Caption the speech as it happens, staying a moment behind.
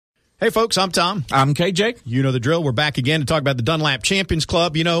Hey, folks, I'm Tom. I'm KJ. You know the drill. We're back again to talk about the Dunlap Champions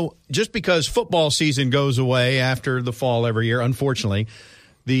Club. You know, just because football season goes away after the fall every year, unfortunately,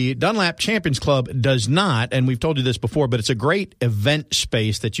 the Dunlap Champions Club does not, and we've told you this before, but it's a great event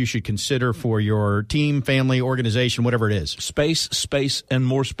space that you should consider for your team, family, organization, whatever it is. Space, and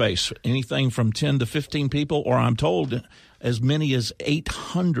more space. Anything from 10 to 15 people, or I'm told as many as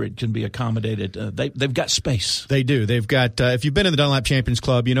 800 can be accommodated. They've got space. They do. They've got, if you've been in the Dunlap Champions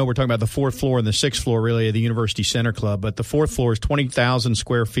Club, you know we're talking about the fourth floor and the sixth floor, really, of the University Center Club. But the fourth floor is 20,000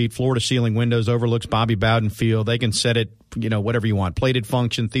 square feet, floor-to-ceiling windows, overlooks Bobby Bowden Field. They can set it, you know, whatever you want, plated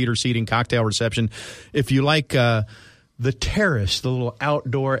function, theater seating, cocktail reception. If you like the terrace, the little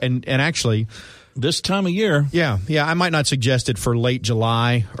outdoor, and actually – this time of year. Yeah, I might not suggest it for late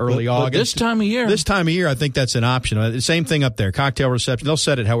July, early August. But this time of year. This time of year, I think that's an option. The same thing up there, cocktail reception. They'll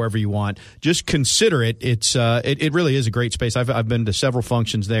set it however you want. Just consider it. It's it really is a great space. I've been to several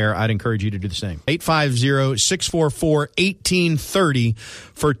functions there. I'd encourage you to do the same. 850-644-1830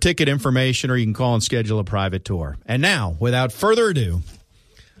 for ticket information, or you can call and schedule a private tour. And now, without further ado,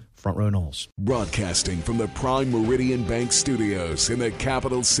 Front Row Noles. Broadcasting from the Prime Meridian Bank Studios in the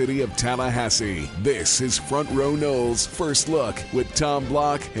capital city of Tallahassee, this is Front Row Noles First Look with Tom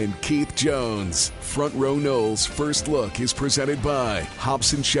Block and Keith Jones. Front Row Noles First Look is presented by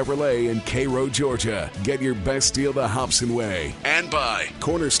Hobson Chevrolet in Cairo, Georgia. Get your best deal the Hobson way. And by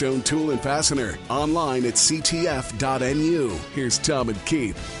Cornerstone Tool and Fastener, online at ctf.nu. Here's Tom and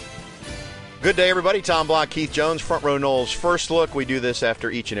Keith. Good day, everybody. Tom Block, Keith Jones, Front Row Noles First Look. We do this after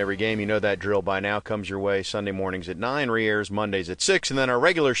each and every game. You know that drill by now. Comes your way Sunday mornings at 9, re-airs Mondays at 6, and then our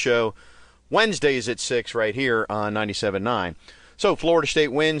regular show Wednesdays at 6 right here on 97.9. So Florida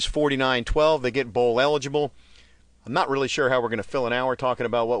State wins 49-12. They get bowl eligible. I'm not really sure how we're going to fill an hour talking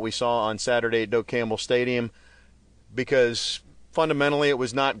about what we saw on Saturday at Doak Campbell Stadium, because fundamentally it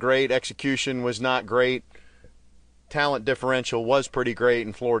was not great. Execution was not great. Talent differential was pretty great,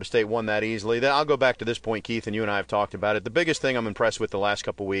 and Florida State won that easily. I'll go back to this point, Keith, and you and I have talked about it. The biggest thing I'm impressed with the last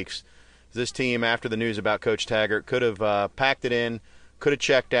couple weeks is this team, after the news about Coach Taggart, could have packed it in, could have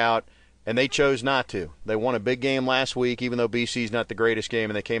checked out, and they chose not to. They won a big game last week, even though BC's not the greatest game,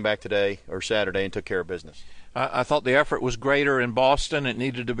 and they came back today, or Saturday, and took care of business. I thought the effort was greater in Boston. It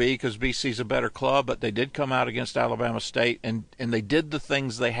needed to be because BC's a better club, but they did come out against Alabama State, and they did the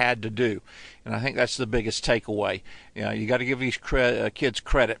things they had to do. And I think that's the biggest takeaway. You know, you got to give these kids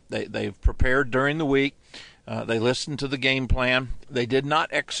credit. They've prepared during the week. They listened to the game plan. They did not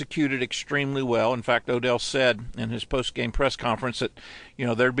execute it extremely well. In fact, Odell said in his post-game press conference that, you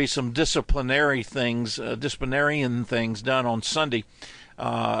know, there'd be some disciplinarian things done on Sunday.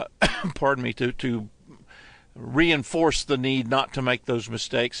 Pardon me, to reinforce the need not to make those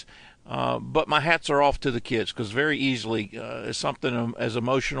mistakes. But my hats are off to the kids, because very easily something as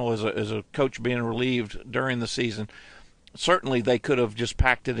emotional as a coach being relieved during the season, certainly they could have just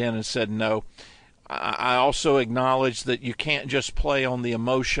packed it in and said no. I also acknowledge that you can't just play on the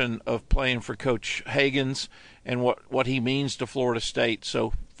emotion of playing for Coach Hagans and what he means to Florida State.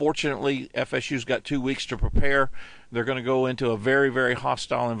 So fortunately, FSU's got 2 weeks to prepare. They're going to go into a very, very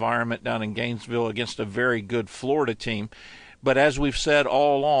hostile environment down in Gainesville against a very good Florida team. But as we've said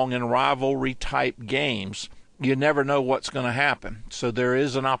all along, in rivalry-type games, you never know what's going to happen. So there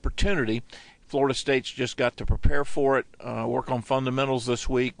is an opportunity. Florida State's just got to prepare for it, work on fundamentals this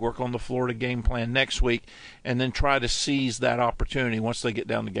week, work on the Florida game plan next week, and then try to seize that opportunity once they get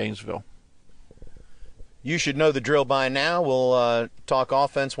down to Gainesville. You should know the drill by now. We'll talk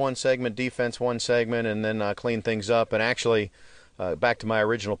offense one segment, defense one segment, and then clean things up. And actually, back to my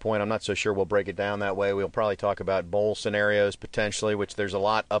original point, I'm not so sure we'll break it down that way. We'll probably talk about bowl scenarios potentially, which there's a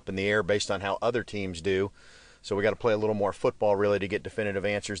lot up in the air based on how other teams do. So we got to play a little more football really to get definitive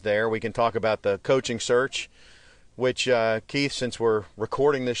answers there. We can talk about the coaching search, which, Keith, since we're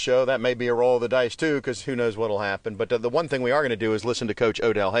recording this show, that may be a roll of the dice too, because who knows what will happen. But the one thing we are going to do is listen to Coach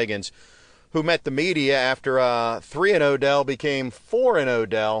Odell Hagans, who met the media after 3-0 Odell became 4-0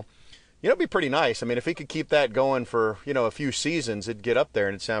 Odell. You know, it'd be pretty nice. I mean, if he could keep that going for, you know, a few seasons, it'd get up there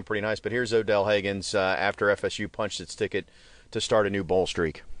and it'd sound pretty nice. But here's Odell Hagans after FSU punched its ticket to start a new bowl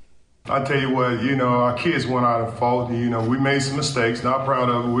streak. I tell you what, you know, our kids went out of fault. You know, we made some mistakes. Not proud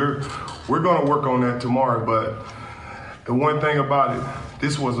of it. We're going to work on that tomorrow. But the one thing about it,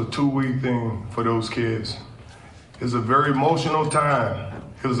 this was a 2-week thing for those kids. It's a very emotional time.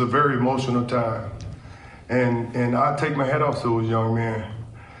 It was a very emotional time. And I take my hat off to those young men.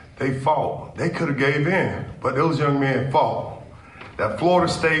 They fought. They could have gave in, but those young men fought. That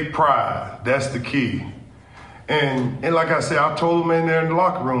Florida State pride, that's the key. And like I said, I told them in there in the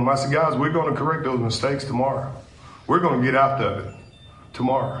locker room, I said, guys, we're going to correct those mistakes tomorrow. We're going to get out of it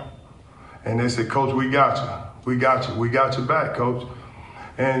tomorrow. And they said, Coach, we got you. We got you. We got your back, Coach.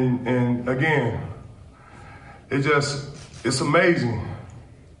 And again, it's amazing.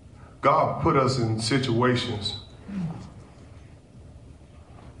 God put us in situations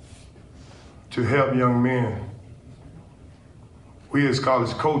to help young men. We as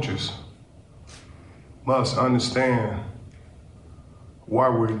college coaches must understand why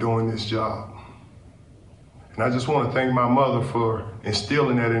we're doing this job. And I just want to thank my mother for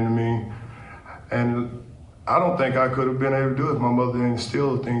instilling that into me. And I don't think I could have been able to do it if my mother didn't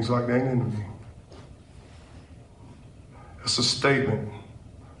instill things like that into me. It's a statement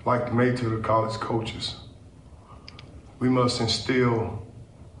I'd like to make to the college coaches. We must instill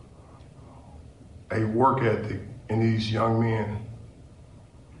a work ethic in these young men.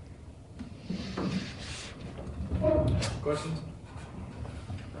 Questions?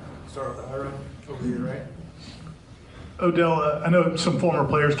 Start with Ira over here, right? Odell, I know some former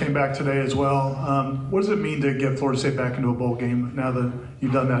players came back today as well. What does it mean to get Florida State back into a bowl game now that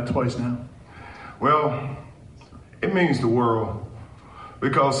you've done that twice now? Well, it means the world,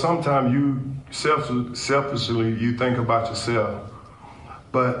 because sometimes you selfishly you think about yourself.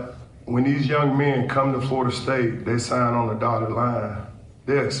 But when these young men come to Florida State, they sign on the dotted line.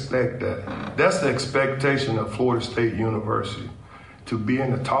 They expect that. That's the expectation of Florida State University, to be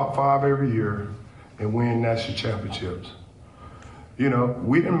in the top 5 every year and win national championships. You know,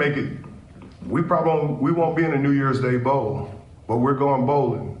 we didn't make it. We won't be in the New Year's Day Bowl, but we're going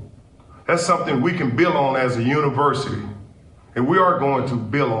bowling. That's something we can build on as a university, and we are going to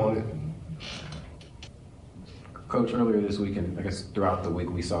build on it. Coach, earlier this week, and I guess throughout the week,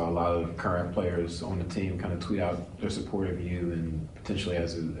 we saw a lot of current players on the team kind of tweet out their support of you and potentially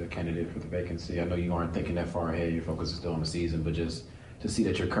as a candidate for the vacancy. I know you aren't thinking that far ahead, your focus is still on the season, but just to see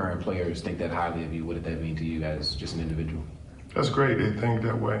that your current players think that highly of you, what did that mean to you as just an individual? That's great they think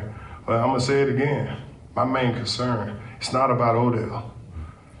that way. But I'm going to say it again. My main concern, it's not about Odell.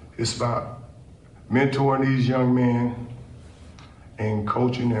 It's about mentoring these young men and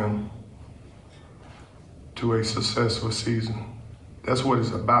coaching them to a successful season. That's what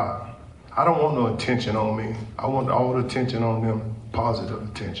it's about. I don't want no attention on me. I want all the attention on them, positive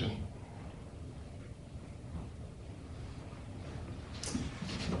attention.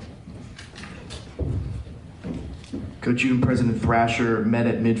 Coach, you and President Thrasher met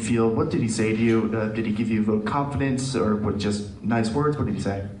at midfield. What did he say to you? Did he give you a vote of confidence or what, just nice words? What did he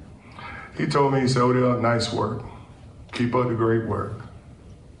say? He told me, he said, Odell, nice work. Keep up the great work.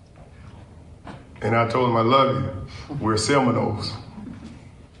 And I told him, I love you. We're Seminoles.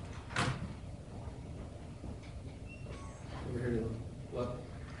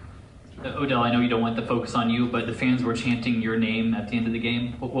 Odell, I know you don't want the focus on you, but the fans were chanting your name at the end of the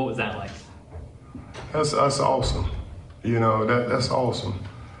game. What was that like? That's awesome. You know, that's awesome.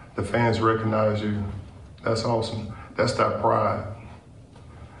 The fans recognize you. That's awesome. That's that pride.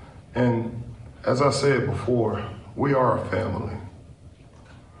 And as I said before, we are a family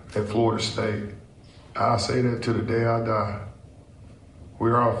at Florida State. I say that to the day I die. We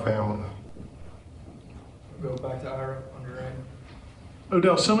are a family. We'll go back to Ira on your end.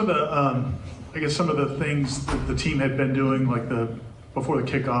 Odell, some of the things that the team had been doing, like before the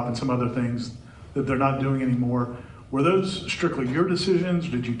kickoff and some other things that they're not doing anymore, were those strictly your decisions?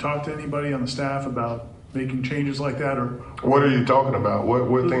 Did you talk to anybody on the staff about making changes like that? Or what are you talking about?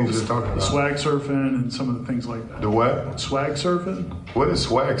 What things are you talking about? The swag surfing and some of the things like that. The what? Swag surfing? What is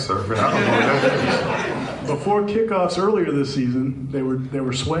swag surfing? I don't know what that is. Before kickoffs earlier this season, they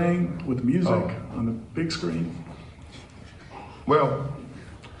were swaying with music on the big screen. Well,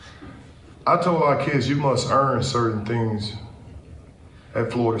 I told our kids, you must earn certain things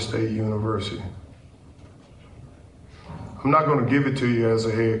at Florida State University. I'm not going to give it to you as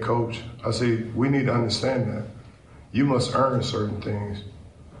a head coach. I say, we need to understand that. You must earn certain things.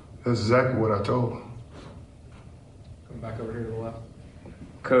 That's exactly what I told them. Come back over here to the left.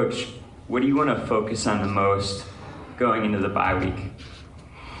 Coach, what do you want to focus on the most going into the bye week?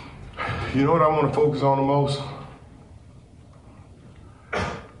 You know what I want to focus on the most?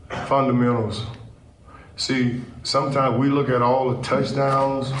 Fundamentals. See, sometimes we look at all the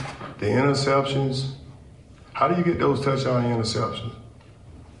touchdowns, the interceptions. How do you get those touchdown interceptions?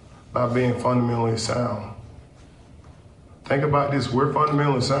 By being fundamentally sound. Think about this, we're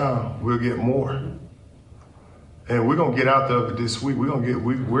fundamentally sound, we'll get more. And we're gonna get out of it this week.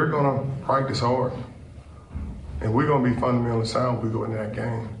 We're gonna practice hard. And we're gonna be fundamentally sound when we go in that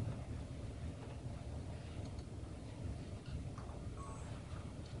game.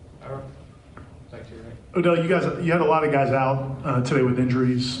 Odell, you had a lot of guys out today with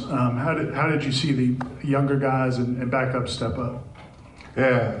injuries. How did you see the younger guys and backups step up?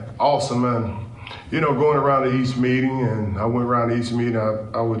 Yeah, awesome, man. Going around to each meeting, and I went around to each meeting,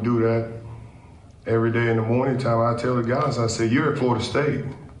 I would do that every day in the morning time. I tell the guys, I say, you're at Florida State,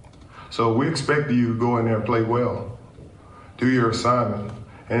 so we expect you to go in there and play well, do your assignment.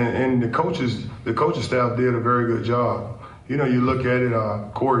 And the coaches staff did a very good job. You look at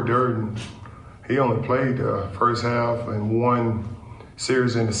it, Corey Durden, he only played the first half and one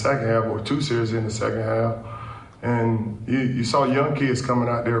series in the second half, or two series in the second half. And you saw young kids coming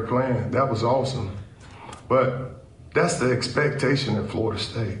out there playing. That was awesome. But that's the expectation at Florida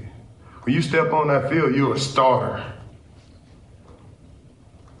State. When you step on that field, you're a starter.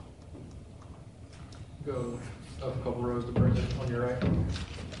 Go up a couple rows to Brendan on your right.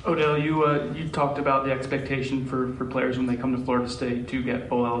 Odell, you talked about the expectation for players when they come to Florida State to get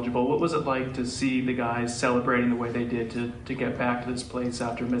bowl eligible. What was it like to see the guys celebrating the way they did to get back to this place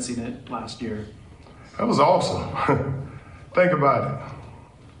after missing it last year? That was awesome. Think about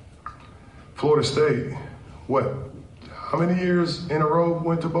it. Florida State, how many years in a row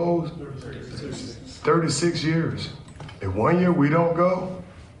went to bowls? 36 years. If 1 year we don't go,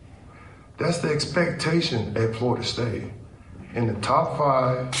 that's the expectation at Florida State. In the top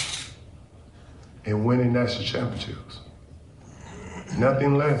 5 and winning national championships.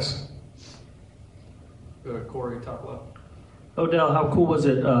 Nothing less. Corey, top left. Odell, how cool was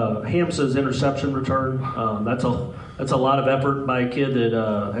it? Hamsa's interception return. That's a lot of effort by a kid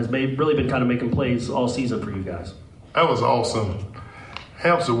that has really been kind of making plays all season for you guys. That was awesome.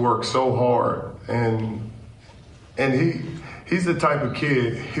 Hamsa worked so hard, and he's the type of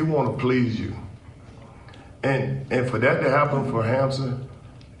kid, he want to please you. And for that to happen for Hamsa,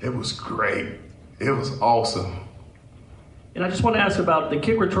 it was great. It was awesome. And I just want to ask about the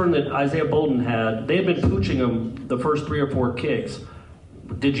kick return that Isaiah Bolden had. They had been pooching him the first 3 or 4 kicks.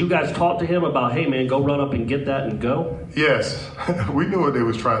 Did you guys talk to him about, hey, man, go run up and get that and go? Yes. We knew what they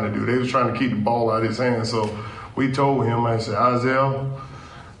was trying to do. They was trying to keep the ball out of his hands. So we told him, I said, Isaiah,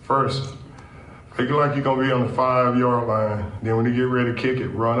 first, make it like you're going to be on the 5-yard line. Then when you get ready to kick it,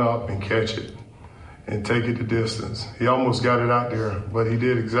 run up and catch it and take it the distance. He almost got it out there, but he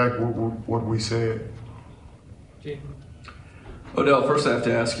did exactly what we said. Odell, first I have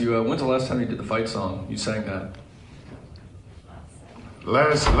to ask you, when's the last time you did the fight song? You sang that.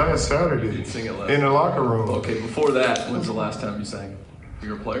 Last Saturday. You didn't sing it in the locker room. Okay, before that, when's the last time you sang? Were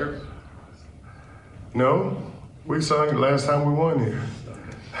you a player? No, we sang it last time we won here.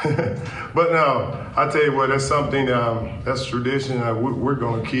 But no, I tell you what, that's something, that's a tradition we're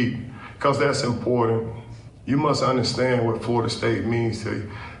going to keep, because that's important. You must understand what Florida State means to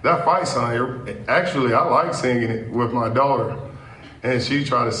you. That fight song, actually, I like singing it with my daughter, and she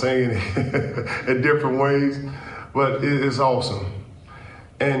tried to sing it in different ways, but it's awesome.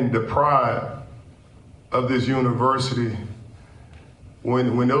 And the pride of this university,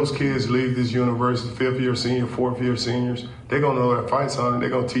 when those kids leave this university, 5th-year senior, 4th-year seniors, they're going to know that fight song, and they're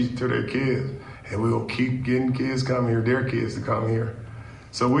going to teach it to their kids. And we'll keep getting kids coming here, their kids to come here.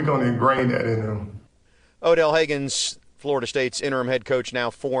 So we're going to ingrain that in them. Odell Haggins, Florida State's interim head coach,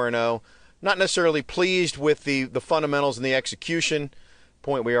 now 4-0. Not necessarily pleased with the fundamentals and the execution,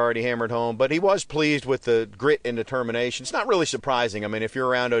 point we already hammered home, but he was pleased with the grit and determination. It's not really surprising. I mean, if you're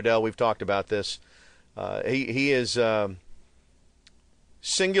around Odell, we've talked about this. He is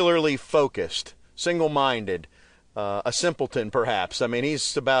singularly focused, single-minded, a simpleton perhaps. I mean,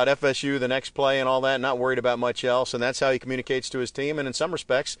 he's about FSU, the next play and all that, not worried about much else, and that's how he communicates to his team, and in some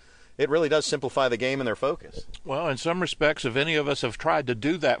respects, it really does simplify the game and their focus. Well, in some respects, if any of us have tried to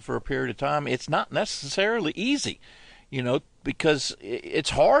do that for a period of time, it's not necessarily easy, because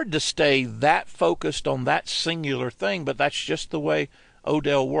it's hard to stay that focused on that singular thing, but that's just the way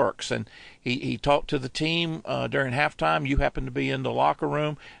Odell works. And he talked to the team during halftime. You happened to be in the locker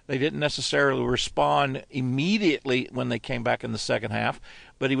room. They didn't necessarily respond immediately when they came back in the second half,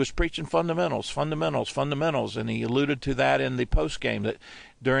 but he was preaching fundamentals, and he alluded to that in the postgame, that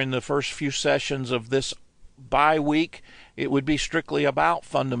during the first few sessions of this bye week, it would be strictly about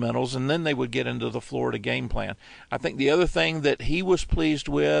fundamentals, and then they would get into the Florida game plan. I think the other thing that he was pleased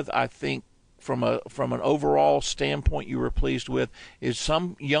with, I think from an overall standpoint you were pleased with, is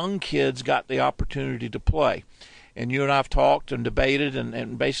some young kids got the opportunity to play. And you and I have talked and debated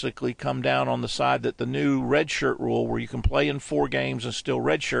and basically come down on the side that the new redshirt rule, where you can play in 4 games and still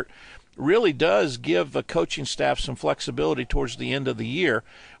redshirt, really does give the coaching staff some flexibility towards the end of the year,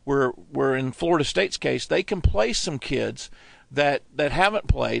 where in Florida State's case, they can play some kids that haven't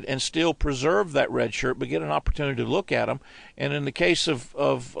played and still preserve that red shirt, but get an opportunity to look at them. And in the case of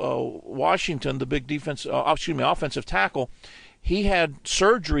Washington, the big offensive tackle, he had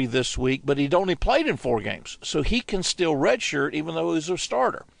surgery this week, but he'd only played in 4 games. So he can still redshirt even though he's a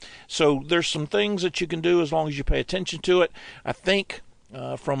starter. So there's some things that you can do as long as you pay attention to it. I think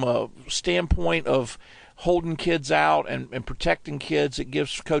from a standpoint of holding kids out and protecting kids, it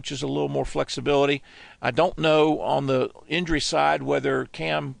gives coaches a little more flexibility. I don't know on the injury side whether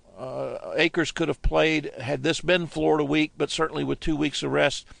Cam Akers could have played had this been Florida week, but certainly with 2 weeks of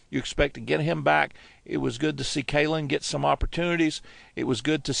rest, you expect to get him back. It was good to see Kalen get some opportunities. It was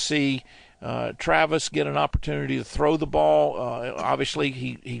good to see Travis get an opportunity to throw the ball. Obviously,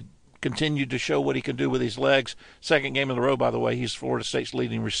 he continued to show what he can do with his legs. Second game in a row, by the way, he's Florida State's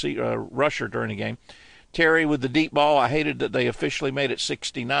leading rusher during the game. Terry with the deep ball. I hated that they officially made it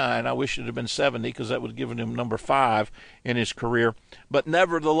 69. I wish it had been 70 because that would have given him number 5 in his career. But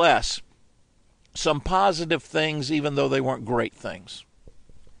nevertheless, some positive things, even though they weren't great things.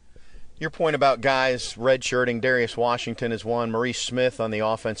 Your point about guys redshirting, Darius Washington is one. Maurice Smith on the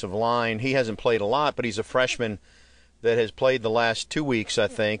offensive line. He hasn't played a lot, but he's a freshman that has played the last 2 weeks, I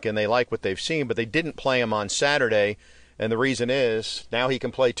think, and they like what they've seen, but they didn't play him on Saturday. And the reason is now he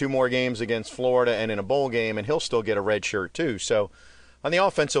can play 2 more games against Florida and in a bowl game, and he'll still get a red shirt too. So on the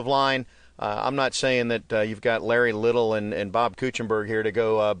offensive line, I'm not saying that you've got Larry Little and Bob Kuechenberg here to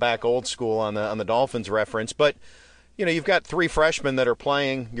go back old school on the Dolphins reference, but you've got 3 freshmen that are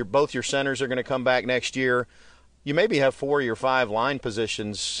playing. Both your centers are going to come back next year. You maybe have 4 or 5 line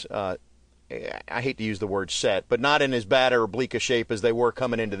positions. I hate to use the word set, but not in as bad or bleak a shape as they were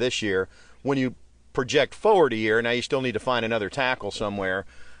coming into this year. When you project forward a year, now you still need to find another tackle somewhere.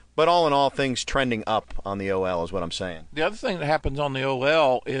 But all in all, things trending up on the OL is what I'm saying. The other thing that happens on the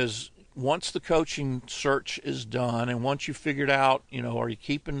OL is once the coaching search is done and once you figured out, are you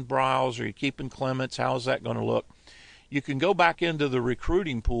keeping Briles, are you keeping Clements, how is that going to look? You can go back into the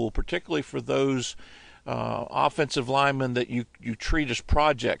recruiting pool, particularly for those offensive linemen that you treat as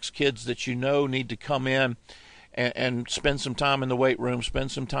projects, kids that need to come in and spend some time in the weight room, spend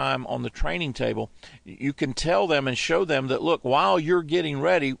some time on the training table. You can tell them and show them that, look, while you're getting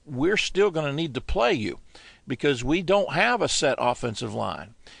ready, we're still going to need to play you because we don't have a set offensive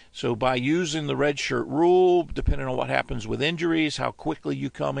line. So by using the redshirt rule, depending on what happens with injuries, how quickly you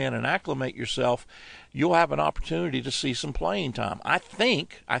come in and acclimate yourself, you'll have an opportunity to see some playing time. I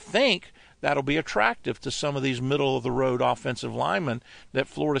think that'll be attractive to some of these middle-of-the-road offensive linemen that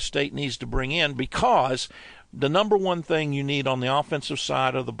Florida State needs to bring in, because the number one thing you need on the offensive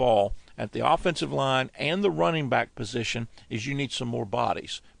side of the ball at the offensive line and the running back position is you need some more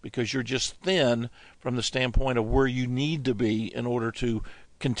bodies, because you're just thin from the standpoint of where you need to be in order to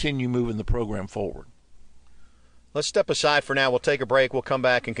continue moving the program forward. Let's step aside for now. We'll take a break. We'll come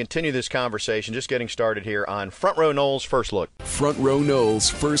back and continue this conversation. Just getting started here on Front Row Noles First Look. Front Row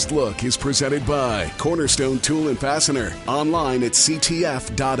Noles First Look is presented by Cornerstone Tool and Fastener. Online at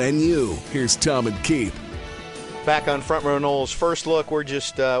ctf.nu. Here's Tom and Keith. Back on Front Row Noles First Look. We're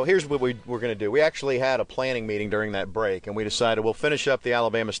just here's what we're going to do. We actually had a planning meeting during that break, and we decided we'll finish up the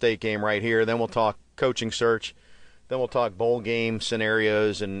Alabama State game right here. Then we'll talk coaching search. Then we'll talk bowl game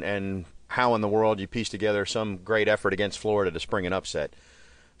scenarios and how in the world you piece together some great effort against Florida to spring an upset.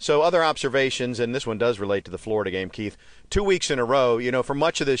 So other observations, and this one does relate to the Florida game, Keith. 2 weeks in a row, for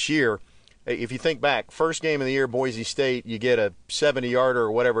much of this year, if you think back, first game of the year, Boise State, you get a 70-yarder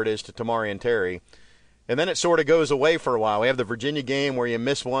or whatever it is to Tamarian Terry. And then it sort of goes away for a while. We have the Virginia game where you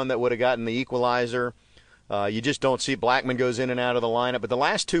miss one that would have gotten the equalizer. You just don't see Blackman goes in and out of the lineup. But the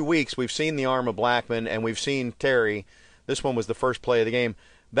last 2 weeks, we've seen the arm of Blackman and we've seen Terry. This one was the first play of the game.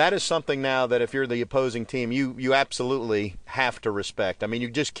 That is something now that if you're the opposing team, you absolutely have to respect. I mean, you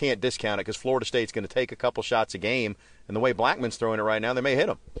just can't discount it because Florida State's going to take a couple shots a game, and the way Blackman's throwing it right now, they may hit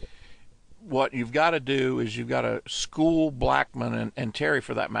him. What you've got to do is you've got to school Blackman and Terry,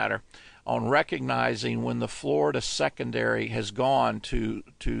 for that matter, on recognizing when the Florida secondary has gone to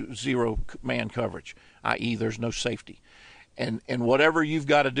zero-man coverage, i.e. there's no safety. And whatever you've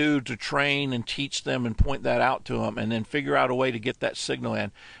got to do to train and teach them and point that out to them and then figure out a way to get that signal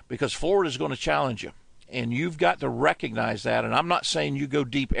in, because Florida's going to challenge you. And you've got to recognize that. And I'm not saying you go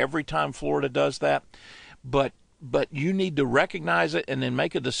deep every time Florida does that, but you need to recognize it and then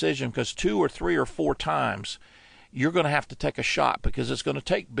make a decision, because 2 or 3 or 4 times you're going to have to take a shot, because it's going to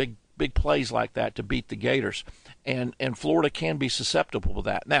take big plays like that to beat the Gators. And Florida can be susceptible to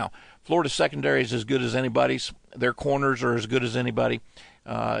that. Now, Florida's secondary is as good as anybody's. Their corners are as good as anybody.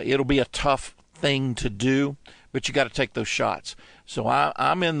 It'll be a tough thing to do, but you got to take those shots. So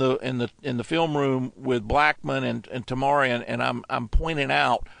I'm in the film room with Blackman and Tamarian, and I'm pointing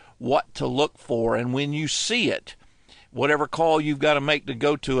out what to look for. And when you see it, whatever call you've got to make to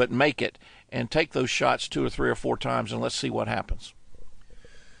go to it, make it. and take those shots 2 or 3 or 4 times, and let's see what happens.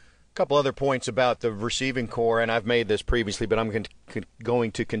 A couple other points about the receiving core, and I've made this previously, but I'm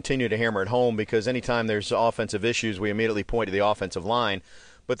going to continue to hammer it home because anytime there's offensive issues, we immediately point to the offensive line.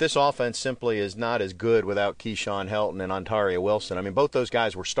 But this offense simply is not as good without Keyshawn Helton and Ontario Wilson. I mean, both those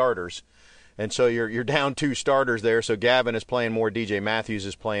guys were starters, and so you're down 2 starters there. So Gavin is playing more, DJ Matthews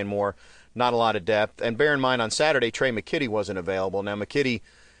is playing more, not a lot of depth. And bear in mind, on Saturday, Trey McKitty wasn't available. Now, McKitty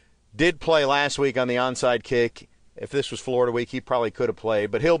did play last week on the onside kick. If this was Florida week, he probably could have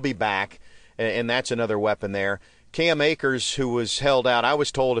played, but he'll be back, and that's another weapon there. Cam Akers, who was held out, I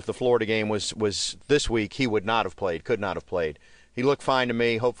was told if the Florida game was this week, he would not have played, could not have played. He looked fine to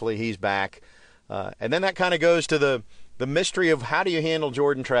me. Hopefully he's back. And then that kind of goes to the mystery of how do you handle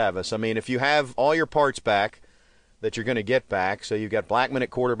Jordan Travis. I mean, if you have all your parts back that you're going to get back, so you've got Blackman at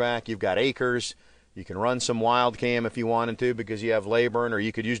quarterback, you've got Akers, you can run some wild Cam if you wanted to because you have Laburn, or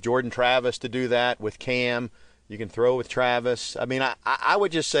you could use Jordan Travis to do that with Cam. You can throw with Travis. I mean, I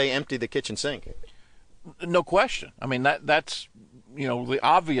would just say empty the kitchen sink. No question. I mean, that's the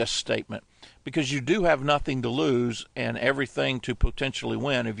obvious statement, because you do have nothing to lose and everything to potentially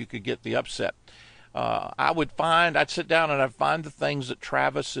win if you could get the upset. I'd sit down and I'd find the things that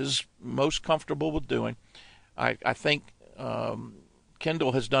Travis is most comfortable with doing. I think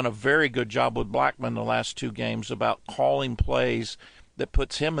Kendall has done a very good job with Blackman the last 2 games about calling plays that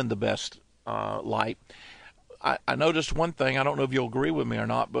puts him in the best light. I noticed one thing, I don't know if you'll agree with me or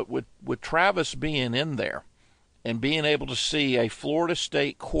not, but with Travis being in there and being able to see a Florida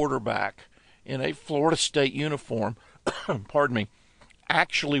State quarterback in a Florida State uniform, pardon me,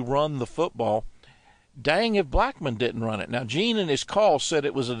 actually run the football, dang if Blackman didn't run it. Now, Gene in his call said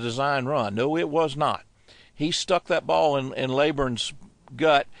it was a design run. No, it was not. He stuck that ball in Laburn's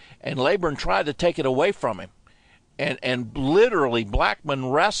gut, and Laburn tried to take it away from him. And literally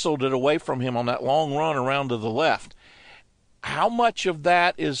Blackman wrestled it away from him on that long run around to the left. How much of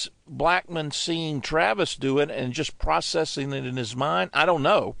that is Blackman seeing Travis do it and just processing it in his mind? I don't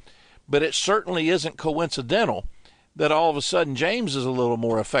know. But it certainly isn't coincidental that all of a sudden James is a little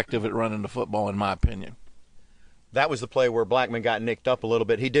more effective at running the football, in my opinion. That was the play where Blackman got nicked up a little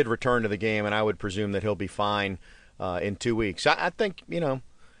bit. He did return to the game, and I would presume that he'll be fine in 2 weeks. I think,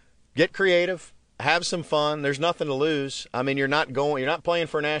 get creative. Have some fun. There's nothing to lose. I mean, you're not playing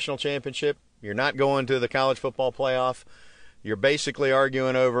for a national championship. You're not going to the college football playoff. You're basically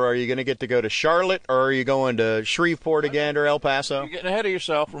arguing over, are you going to get to go to Charlotte, or are you going to Shreveport again, or El Paso? You're getting ahead of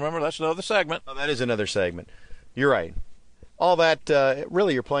yourself. Remember, that's another segment. Oh, that is another segment. You're right. All that,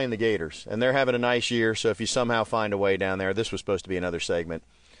 really, you're playing the Gators, and they're having a nice year, so if you somehow find a way down there, this was supposed to be another segment,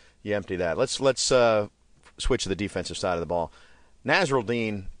 you empty that. Let's switch to the defensive side of the ball.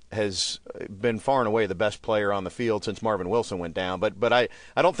 Nasruddin has been far and away the best player on the field since Marvin Wilson went down. But I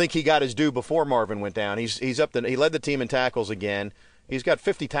don't think he got his due before Marvin went down. He led the team in tackles again. He's got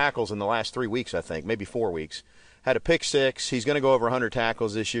 50 tackles in the last 3 weeks, I think, maybe 4 weeks. Had a pick 6. He's going to go over 100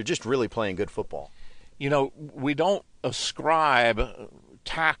 tackles this year. Just really playing good football. We don't ascribe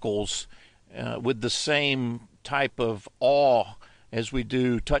tackles with the same type of awe as we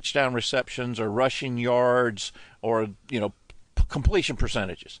do touchdown receptions or rushing yards or, completion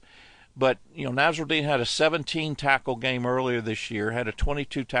percentages. But, Nasruddin had a 17 tackle game earlier this year, had a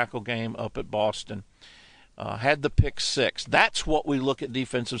 22 tackle game up at Boston, had the pick 6. That's what we look at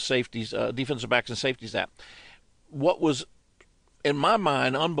defensive backs and safeties at. What was, in my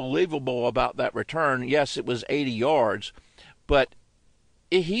mind, unbelievable about that return, yes, it was 80 yards, but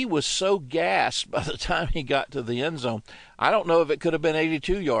he was so gassed by the time he got to the end zone. I don't know if it could have been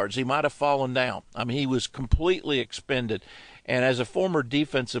 82 yards. He might have fallen down. I mean, he was completely expended. And as a former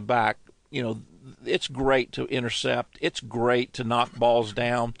defensive back, it's great to intercept. It's great to knock balls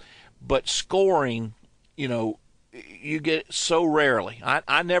down. But scoring, you get so rarely.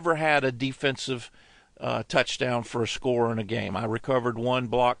 I never had a defensive touchdown for a score in a game. I recovered one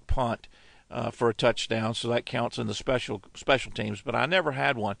block punt for a touchdown, so that counts in the special teams. But I never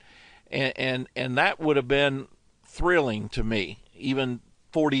had one. And that would have been thrilling to me, even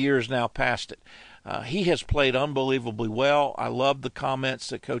 40 years now past it. He has played unbelievably well. I love the comments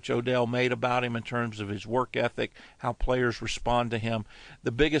that Coach Odell made about him in terms of his work ethic, how players respond to him.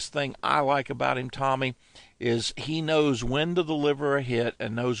 The biggest thing I like about him, Tommy, is he knows when to deliver a hit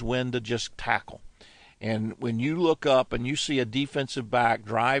and knows when to just tackle. And when you look up and you see a defensive back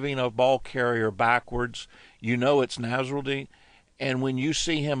driving a ball carrier backwards, you know it's Nasruddin. And when you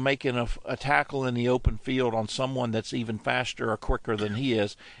see him making a tackle in the open field on someone that's even faster or quicker than he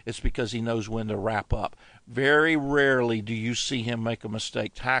is, it's because he knows when to wrap up. Very rarely do you see him make a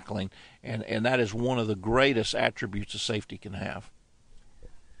mistake tackling, and that is one of the greatest attributes a safety can have.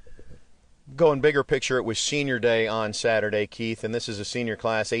 Going bigger picture, it was senior day on Saturday, Keith, and this is a senior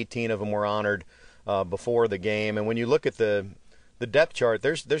class. 18 of them were honored before the game. And when you look at the depth chart,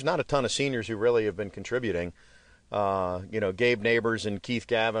 there's not a ton of seniors who really have been contributing. Gabe Neighbors and Keith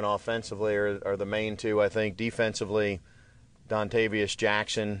Gavin offensively are the main two, I think. Defensively, Dontavius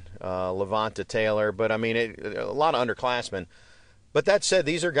Jackson, Levanta Taylor. But, I mean, a lot of underclassmen. But that said,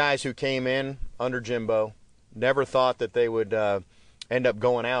 these are guys who came in under Jimbo, never thought that they would end up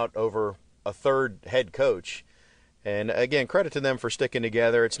going out over a third head coach. And, again, credit to them for sticking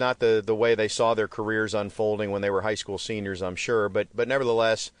together. It's not the way they saw their careers unfolding when they were high school seniors, I'm sure. But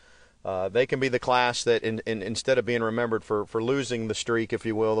nevertheless, they can be the class that instead of being remembered for losing the streak, if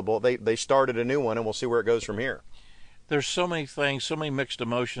you will, they started a new one, and we'll see where it goes from here. There's so many things, so many mixed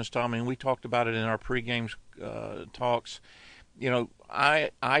emotions, Tommy, and we talked about it in our pregame talks.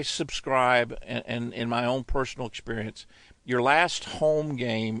 I subscribe, and in my own personal experience, your last home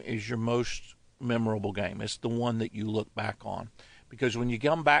game is your most memorable game. It's the one that you look back on, because when you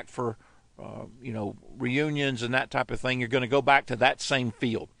come back for reunions and that type of thing, you're going to go back to that same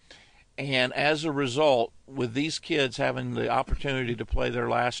field. And as a result, with these kids having the opportunity to play their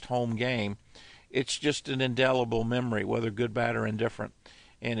last home game, it's just an indelible memory, whether good, bad, or indifferent.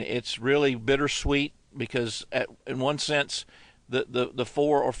 And it's really bittersweet because, in one sense, the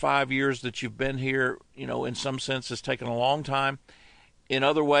 4 or 5 years that you've been here, in some sense has taken a long time. In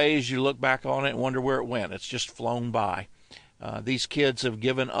other ways, you look back on it and wonder where it went. It's just flown by. These kids have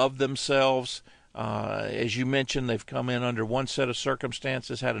given of themselves. As you mentioned, they've come in under one set of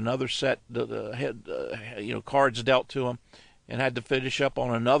circumstances, had another set, cards dealt to them, and had to finish up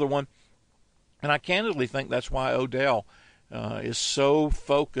on another one. And I candidly think that's why Odell is so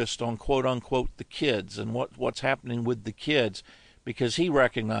focused on, quote-unquote, the kids and what's happening with the kids, because he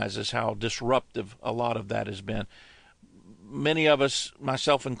recognizes how disruptive a lot of that has been. Many of us,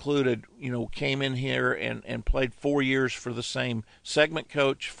 myself included, came in here and played 4 years for the same segment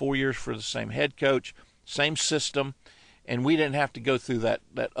coach, 4 years for the same head coach, same system, and we didn't have to go through that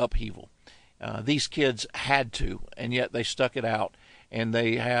upheaval. These kids had to, and yet they stuck it out, and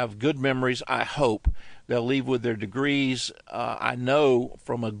they have good memories, I hope. They'll leave with their degrees. I know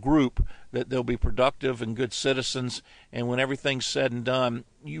from a group that they'll be productive and good citizens, and when everything's said and done,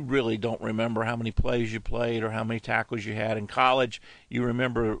 you really don't remember how many plays you played or how many tackles you had in college. You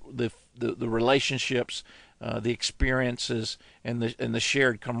remember the relationships, the experiences, and the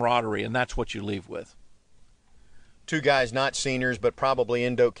shared camaraderie, and that's what you leave with. Two guys not seniors, but probably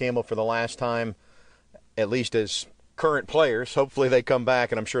in Doak Campbell for the last time, at least as current players. Hopefully they come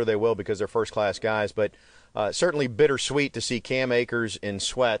back, and I'm sure they will because they're first-class guys. But certainly bittersweet to see Cam Akers in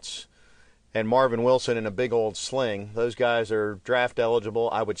sweats and Marvin Wilson in a big old sling. Those guys are draft eligible.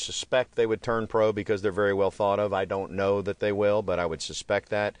 I would suspect they would turn pro because they're very well thought of. I don't know that they will, but I would suspect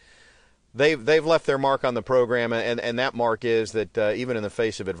that. They've left their mark on the program, and that mark is that even in the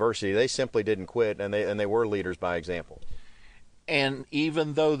face of adversity, they simply didn't quit, and they were leaders by example. And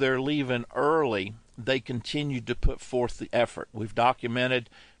even though they're leaving early, they continued to put forth the effort. We've talked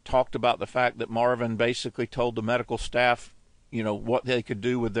about the fact that Marvin basically told the medical staff, what they could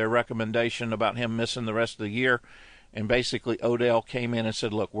do with their recommendation about him missing the rest of the year. And basically Odell came in and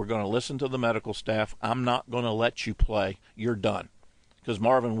said, look, we're going to listen to the medical staff. I'm not going to let you play. You're done. Because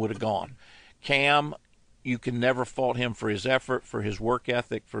Marvin would have gone. Cam, you can never fault him for his effort, for his work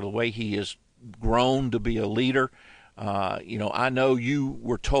ethic, for the way he has grown to be a leader. I know you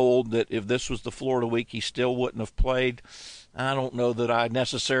were told that if this was the Florida week, he still wouldn't have played. I don't know that I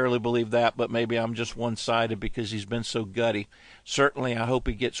necessarily believe that, but maybe I'm just one-sided because he's been so gutty. Certainly, I hope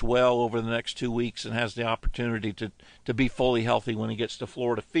he gets well over the next 2 weeks and has the opportunity to be fully healthy when he gets to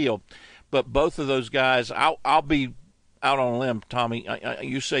Florida Field. But both of those guys, I'll be out on a limb, Tommy.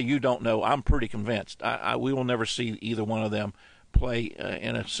 You say you don't know. I'm pretty convinced. We will never see either one of them play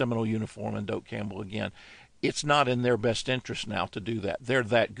in a Seminole uniform in Doak Campbell again. It's not in their best interest now to do that. They're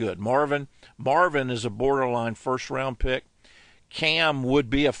that good. Marvin is a borderline first-round pick. Cam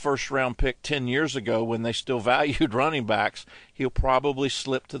would be a first-round pick 10 years ago when they still valued running backs. He'll probably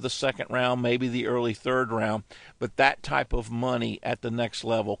slip to the second round, maybe the early third round. But that type of money at the next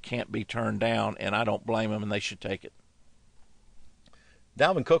level can't be turned down, and I don't blame them, and they should take it.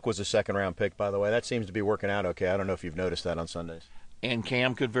 Dalvin Cook was a second-round pick, by the way. That seems to be working out okay. I don't know if you've noticed that on Sundays. And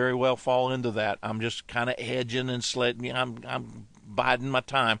Cam could very well fall into that. I'm just kind of hedging and sledding. I'm biding my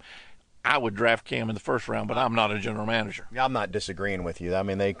time. I would draft Cam in the first round, but I'm not a general manager. I'm not disagreeing with you. I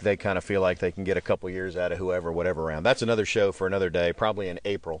mean, they kind of feel like they can get a couple years out of whoever, whatever round. That's another show for another day, probably in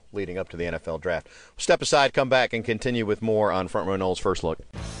April, leading up to the NFL draft. We'll step aside, come back, and continue with more on Front Row Noles First Look.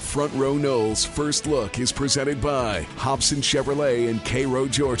 Front Row Knowles First Look is presented by Hobson Chevrolet in Cairo,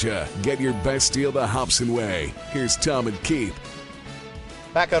 Georgia. Get your best deal the Hobson way. Here's Tom and Keith.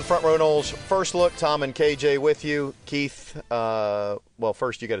 Back on Front Row Knowles First Look, Tom and KJ with you. Keith, well,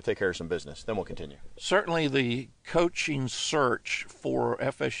 first you got to take care of some business. Then we'll continue. Certainly the coaching search for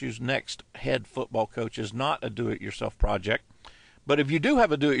FSU's next head football coach is not a do-it-yourself project. But if you do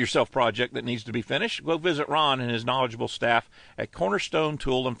have a do-it-yourself project that needs to be finished, go visit Ron and his knowledgeable staff at Cornerstone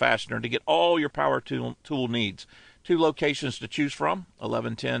Tool and Fastener to get all your power tool needs. 2 locations to choose from,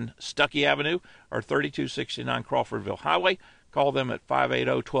 1110 Stuckey Avenue or 3269 Crawfordville Highway. Call them at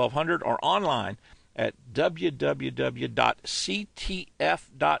 580-1200 or online at www.ctf.nu.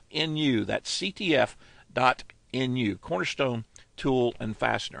 That's ctf.nu, Cornerstone Tool and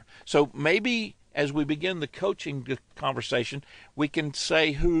Fastener. So maybe as we begin the coaching conversation, we can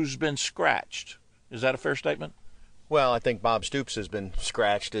say who's been scratched. Is that a fair statement? Well, I think Bob Stoops has been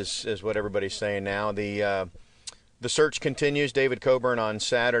scratched, is what everybody's saying now. The search continues. David Coburn on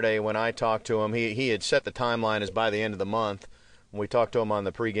Saturday, when I talked to him, he had set the timeline as by the end of the month. When we talked to him on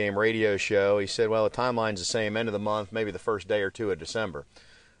the pregame radio show, he said, well, the timeline's the same, end of the month, maybe the first day or two of December.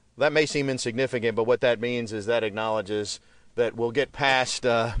 That may seem insignificant, but what that means is that acknowledges that we'll get past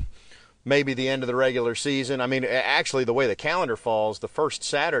maybe the end of the regular season. I mean, actually, the way the calendar falls, the first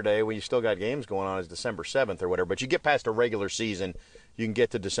Saturday when you still got games going on is December 7th or whatever. But you get past a regular season, you can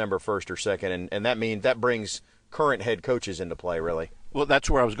get to December 1st or 2nd, and that brings current head coaches into play, really. Well, that's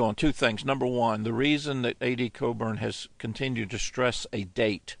where I was going. 2 things. Number one, the reason that A.D. Coburn has continued to stress a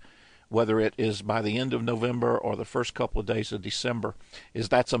date, whether it is by the end of November or the first couple of days of December, is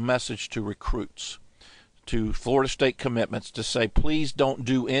that's a message to recruits, to Florida State commitments, to say, please don't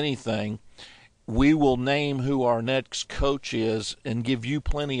do anything. We will name who our next coach is and give you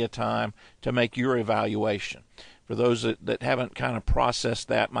plenty of time to make your evaluation. For those that haven't kind of processed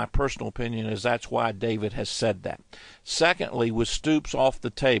that, my personal opinion is that's why David has said that. Secondly, with Stoops off the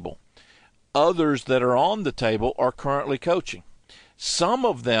table, others that are on the table are currently coaching. Some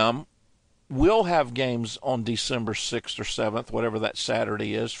of them will have games on December 6th or 7th, whatever that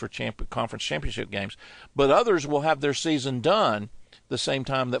Saturday is for conference championship games, but others will have their season done the same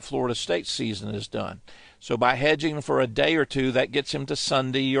time that Florida State's season is done. So by hedging for a day or two, that gets him to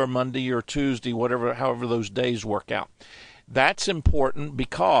Sunday or Monday or Tuesday, however those days work out. That's important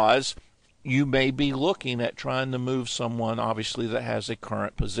because you may be looking at trying to move someone, obviously, that has a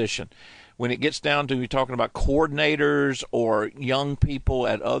current position. When it gets down to you're talking about coordinators or young people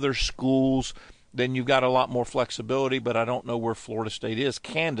at other schools, then you've got a lot more flexibility, but I don't know where Florida State is,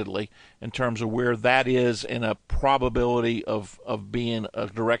 candidly, in terms of where that is in a probability of being a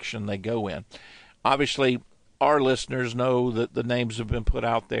direction they go in. Obviously, our listeners know that the names have been put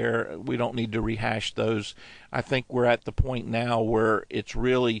out there. We don't need to rehash those. I think we're at the point now where it's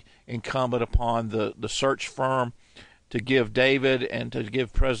really incumbent upon the search firm to give David and to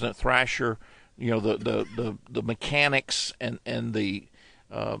give President Thrasher, the mechanics and the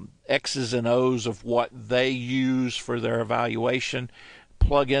X's and O's of what they use for their evaluation,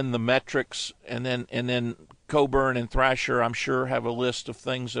 plug in the metrics, and then Coburn and Thrasher, I'm sure, have a list of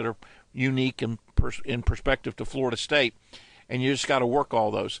things that are unique in perspective to Florida State, and you just got to work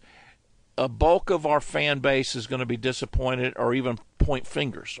all those. A bulk of our fan base is going to be disappointed or even point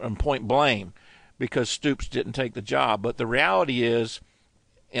fingers and point blame because Stoops didn't take the job. But the reality is,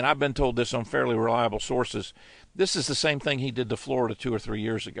 and I've been told this on fairly reliable sources, this is the same thing he did to Florida 2 or 3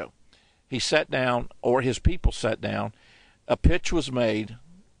 years ago. He sat down, or his people sat down, a pitch was made,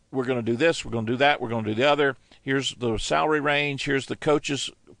 we're going to do this, we're going to do that, we're going to do the other, here's the salary range, here's the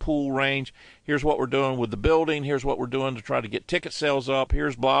coaches pool range, here's what we're doing with the building, here's what we're doing to try to get ticket sales up,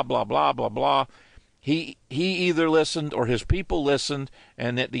 here's blah, blah, blah, blah, blah. He either listened or his people listened,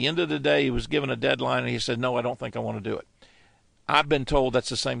 and at the end of the day he was given a deadline and he said, no, I don't think I want to do it. I've been told that's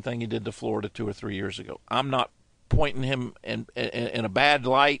the same thing he did to Florida 2 or 3 years ago. I'm not pointing him in a bad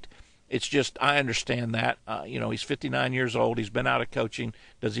light. It's just I understand that. He's 59 years old. He's been out of coaching.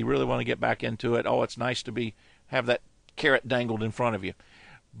 Does he really want to get back into it? Oh, it's nice to have that carrot dangled in front of you.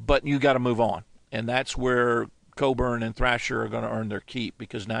 But you got to move on. And that's where Coburn and Thrasher are going to earn their keep,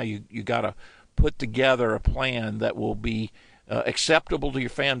 because now you got to put together a plan that will be acceptable to your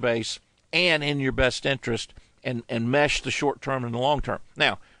fan base and in your best interest, and mesh the short term and the long term.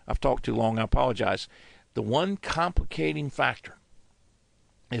 Now, I've talked too long. I apologize. The one complicating factor,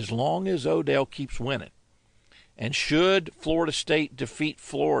 as long as Odell keeps winning, and should Florida State defeat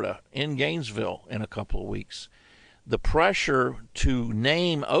Florida in Gainesville in a couple of weeks, the pressure to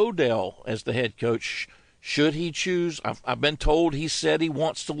name Odell as the head coach, should he choose, I've been told he said he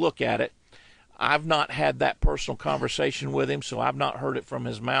wants to look at it. I've not had that personal conversation with him, so I've not heard it from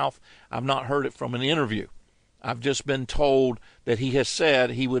his mouth. I've not heard it from an interview. I've just been told that he has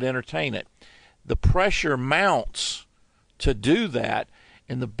said he would entertain it. The pressure mounts to do that,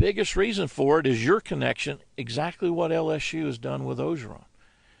 and the biggest reason for it is your connection, exactly what LSU has done with Orgeron.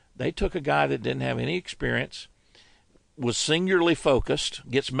 They took a guy that didn't have any experience, was singularly focused,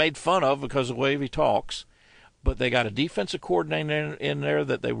 gets made fun of because of the way he talks, but they got a defensive coordinator in there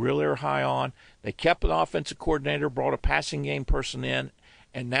that they really are high on. They kept an offensive coordinator, brought a passing game person in,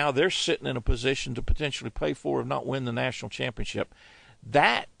 and now they're sitting in a position to potentially play for, if not win, the national championship.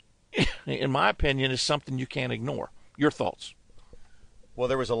 That, in my opinion, is something you can't ignore. Your thoughts? Well,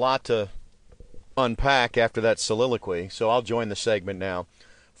 there was a lot to unpack after that soliloquy, so I'll join the segment now.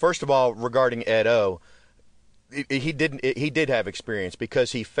 First of all, regarding Ed O, he did have experience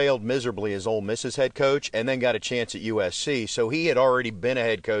because he failed miserably as Ole Miss's head coach and then got a chance at USC. So he had already been a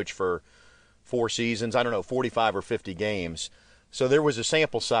head coach for 4 seasons, 45 or 50 games. So there was a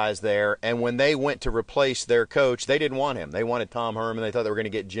sample size there, and when they went to replace their coach, they didn't want him. They wanted Tom Herman. They thought they were going to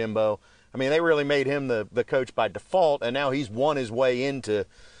get Jimbo. I mean, they really made him the coach by default, and now he's won his way into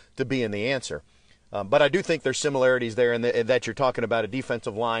being the answer. But I do think there's similarities there in that you're talking about a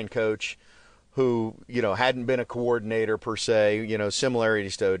defensive line coach who, hadn't been a coordinator per se,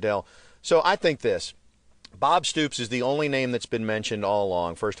 similarities to Odell. So I think this. Bob Stoops is the only name that's been mentioned all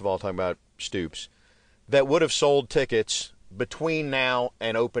along, first of all, talking about Stoops, that would have sold tickets between now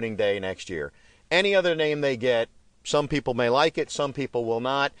and opening day next year. Any other name they get, some people may like it, some people will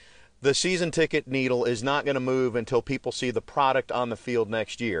not. The season ticket needle is not going to move until people see the product on the field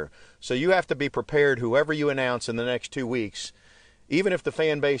next year. So you have to be prepared, whoever you announce in the next 2 weeks, even if the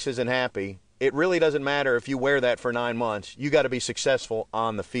fan base isn't happy, it really doesn't matter if you wear that for 9 months. You got to be successful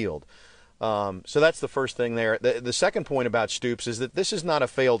on the field. So that's the first thing there. The second point about Stoops is that this is not a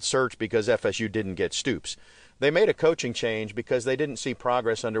failed search because FSU didn't get Stoops. They made a coaching change because they didn't see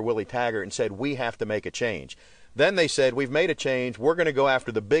progress under Willie Taggart and said, we have to make a change. Then they said, we've made a change. We're going to go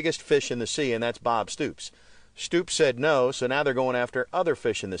after the biggest fish in the sea, and that's Bob Stoops. Stoops said no, so now they're going after other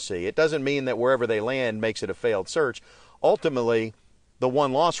fish in the sea. It doesn't mean that wherever they land makes it a failed search. Ultimately, the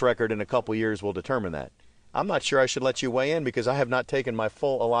one-loss record in a couple years will determine that. I'm not sure I should let you weigh in because I have not taken my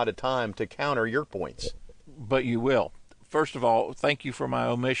full allotted time to counter your points. But you will. First of all, thank you for my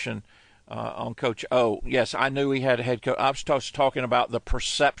omission on Coach O. Yes, I knew he had a head coach. I was just talking about the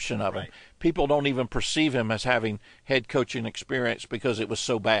perception of him. People don't even perceive him as having head coaching experience because it was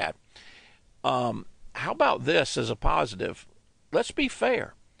so bad. How about this as a positive? Let's be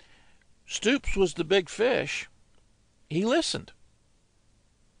fair. Stoops was the big fish. He listened.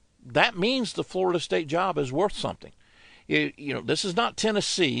 That means the Florida State job is worth something. This is not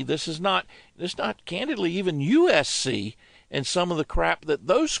Tennessee. This is not candidly even USC and some of the crap that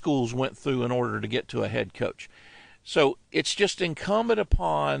those schools went through in order to get to a head coach. So it's just incumbent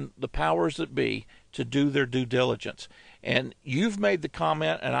upon the powers that be to do their due diligence. And you've made the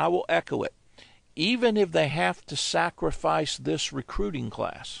comment, and I will echo it. Even if they have to sacrifice this recruiting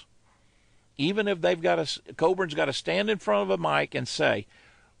class, even if Coburn's got to stand in front of a mic and say,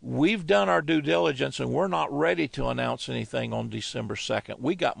 we've done our due diligence and we're not ready to announce anything on December 2nd.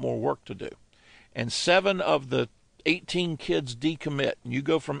 We got more work to do. And 7 of the 18 kids decommit, and you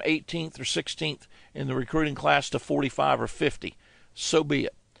go from 18th or 16th in the recruiting class to 45 or 50. So be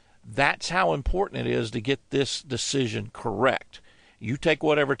it. That's how important it is to get this decision correct. You take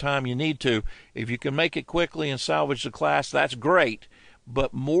whatever time you need to. If you can make it quickly and salvage the class, that's great.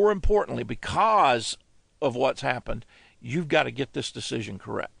 But more importantly, because of what's happened, you've got to get this decision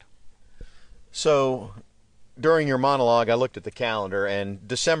correct. So during your monologue, I looked at the calendar, and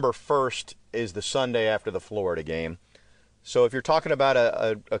December 1st is the Sunday after the Florida game. So if you're talking about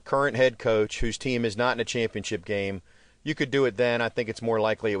a current head coach whose team is not in a championship game, you could do it then. I think it's more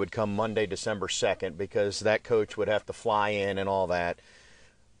likely it would come Monday, December 2nd, because that coach would have to fly in and all that.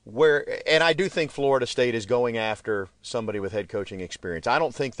 And I do think Florida State is going after somebody with head coaching experience. I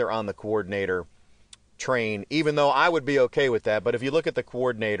don't think they're on the coordinator train, even though I would be okay with that. But if you look at the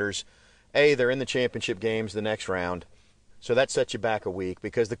coordinators, they're in the championship games the next round. So that sets you back a week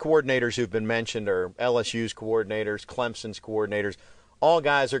because the coordinators who've been mentioned are LSU's coordinators, Clemson's coordinators. All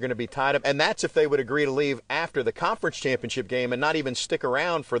guys are going to be tied up. And that's if they would agree to leave after the conference championship game and not even stick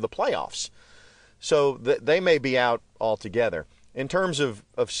around for the playoffs. So they may be out altogether. In terms of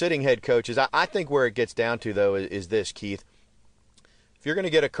sitting head coaches, I think where it gets down to, though, is this, Keith. If you're going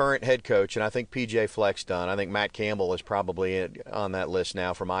to get a current head coach, and I think P.J. Fleck's done, I think Matt Campbell is probably on that list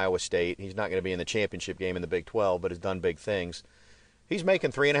now from Iowa State. He's not going to be in the championship game in the Big 12, but has done big things. He's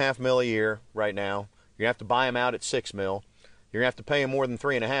making $3.5 million a year right now. You're going to have to buy him out at $6 million. You're going to have to pay him more than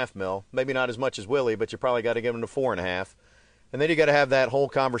 $3.5 million. Maybe not as much as Willie, but you probably got to give him to $4.5 million. And then you got to have that whole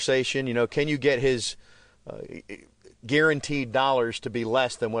conversation. Can you get his guaranteed dollars to be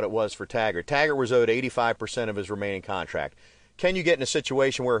less than what it was for Taggart? Taggart was owed 85% of his remaining contract. Can you get in a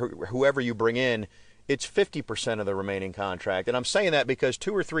situation where whoever you bring in, it's 50% of the remaining contract? And I'm saying that because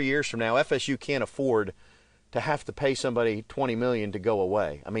 2 or 3 years from now, FSU can't afford to have to pay somebody $20 million to go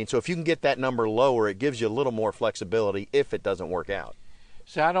away. I mean, so if you can get that number lower, it gives you a little more flexibility if it doesn't work out.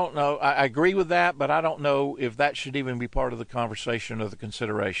 See, I don't know. I agree with that, but I don't know if that should even be part of the conversation or the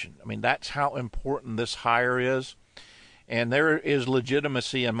consideration. I mean, that's how important this hire is. And there is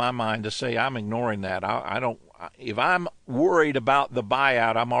legitimacy in my mind to say I'm ignoring that. I don't. If I'm worried about the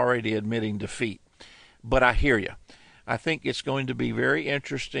buyout, I'm already admitting defeat. But I hear you. I think it's going to be very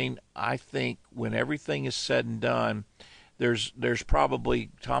interesting. I think when everything is said and done, there's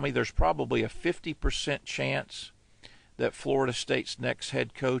probably, Tommy, there's probably a 50% chance that Florida State's next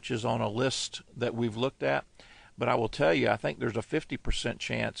head coach is on a list that we've looked at. But I will tell you, I think there's a 50%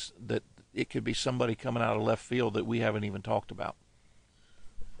 chance that it could be somebody coming out of left field that we haven't even talked about.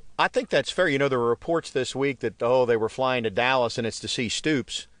 I think that's fair. There were reports this week that, they were flying to Dallas, and it's to see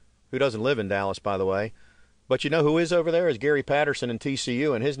Stoops, who doesn't live in Dallas, by the way. But who is over there is Gary Patterson in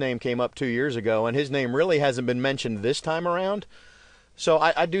TCU, and his name came up 2 years ago, and his name really hasn't been mentioned this time around. So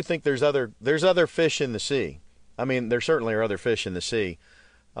I do think there's other fish in the sea. I mean, there certainly are other fish in the sea.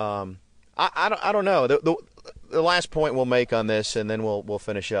 I don't know. The last point we'll make on this, and then we'll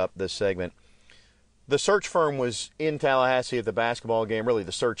finish up this segment. The search firm was in Tallahassee at the basketball game, really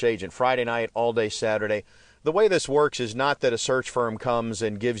the search agent, Friday night, all day Saturday. The way this works is not that a search firm comes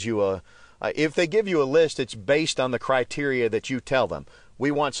and gives you if they give you a list, it's based on the criteria that you tell them.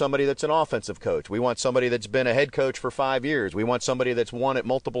 We want somebody that's an offensive coach. We want somebody that's been a head coach for 5 years. We want somebody that's won at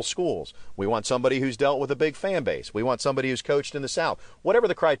multiple schools. We want somebody who's dealt with a big fan base. We want somebody who's coached in the South. Whatever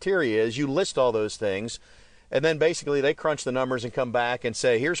the criteria is, you list all those things, and then basically they crunch the numbers and come back and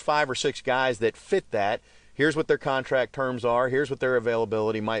say, here's 5 or 6 guys that fit that. Here's what their contract terms are. Here's what their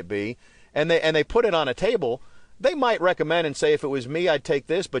availability might be. And they put it on a table. They might recommend and say, if it was me, I'd take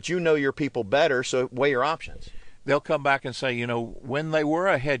this, but your people better, so weigh your options. They'll come back and say, when they were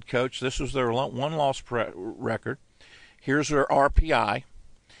a head coach, this was their one-loss record. Here's their RPI.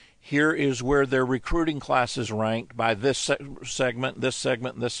 Here is where their recruiting class is ranked by this segment, this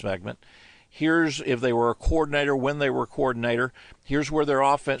segment, and this segment. Here's if they were a coordinator, when they were a coordinator. Here's where their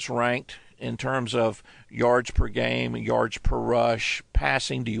offense ranked in terms of yards per game, yards per rush,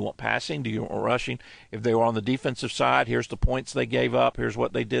 passing. Do you want passing? Do you want rushing? If they were on the defensive side, here's the points they gave up. Here's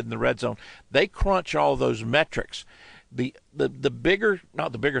what they did in the red zone. They crunch all those metrics. The bigger,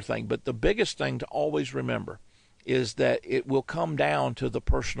 not the bigger thing, but the biggest thing to always remember is that it will come down to the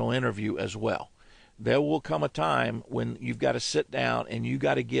personal interview as well. There will come a time when you've got to sit down and you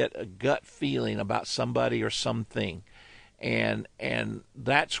got to get a gut feeling about somebody or something. And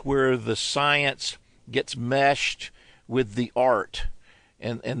that's where the science gets meshed with the art,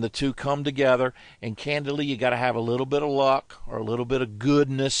 and the two come together. And candidly, you got to have a little bit of luck or a little bit of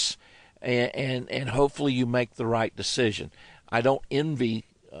goodness, and hopefully you make the right decision. I don't envy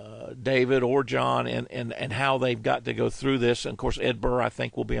David or John and how they've got to go through this. And of course, Ed Burr, I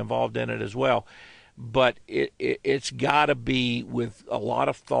think, will be involved in it as well. But it's got to be with a lot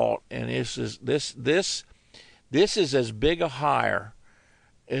of thought, and this is as big a hire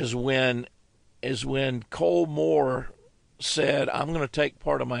as when Cole Moore said, I'm going to take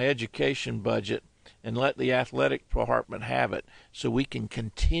part of my education budget and let the athletic department have it so we can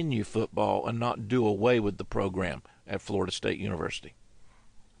continue football and not do away with the program at Florida State University.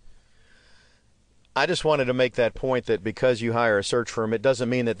 I just wanted to make that point that because you hire a search firm, it doesn't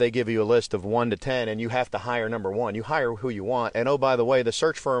mean that they give you a list of 1 to 10 and you have to hire number 1. You hire who you want. And, oh, by the way, the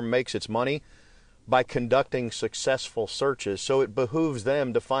search firm makes its money by conducting successful searches, so it behooves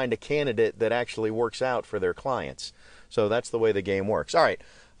them to find a candidate that actually works out for their clients. So that's the way the game works. All right,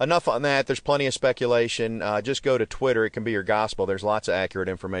 enough on that. There's plenty of speculation. Just go to Twitter. It can be your gospel. There's lots of accurate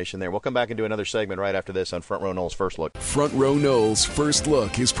information there. We'll come back and do another segment right after this on Front Row Noles First Look. Front Row Noles First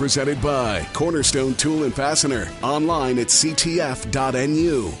Look is presented by Cornerstone Tool and Fastener. Online at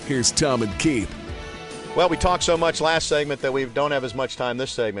ctf.nu. Here's Tom and Keith. Well, we talked so much last segment that we don't have as much time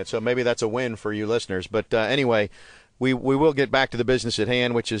this segment, so maybe that's a win for you listeners. But anyway, we will get back to the business at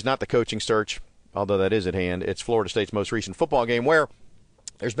hand, which is not the coaching search, although that is at hand. It's Florida State's most recent football game where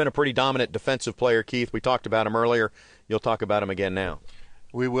there's been a pretty dominant defensive player, Keith. We talked about him earlier. You'll talk about him again now.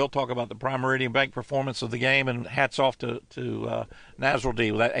 We will talk about the Prime Meridian Bank performance of the game, and hats off to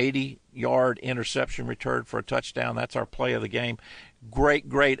Nasruldeen with that 80-yard interception return for a touchdown. That's our play of the game.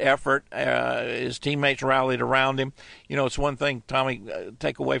 great effort. His teammates rallied around him. You know, it's one thing, Tommy,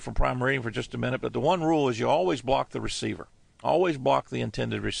 take away from Prime Meridian for just a minute, but the one rule is you always block the receiver. Always block the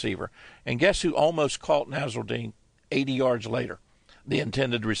intended receiver. And guess who almost caught Nasruddin 80 yards later? The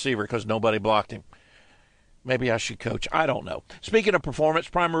intended receiver, because nobody blocked him. Maybe I should coach. I don't know. Speaking of performance,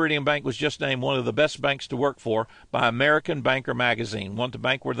 Prime Meridian Bank was just named one of the best banks to work for by American Banker magazine. Want a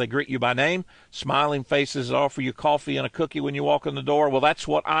bank where they greet you by name, smiling faces that offer you coffee and a cookie when you walk in the door? Well, that's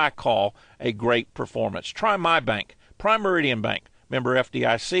what I call a great performance. Try my bank, Prime Meridian Bank. Member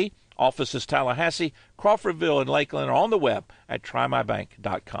FDIC, offices Tallahassee, Crawfordville, and Lakeland are on the web at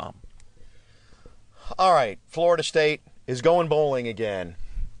trymybank.com. All right, Florida State is going bowling again.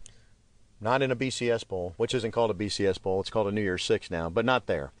 Not in a BCS Bowl, which isn't called a BCS Bowl. It's called a New Year's Six now, but not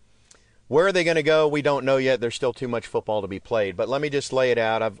there. Where are they going to go? We don't know yet. There's still too much football to be played. But let me just lay it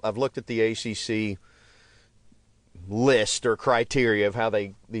out. I've looked at the ACC list or criteria of how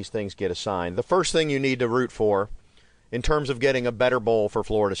these things get assigned. The first thing you need to root for in terms of getting a better bowl for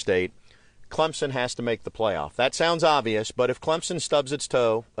Florida State, Clemson has to make the playoff. That sounds obvious, but if Clemson stubs its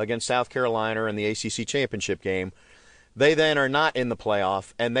toe against South Carolina in the ACC championship game, they then are not in the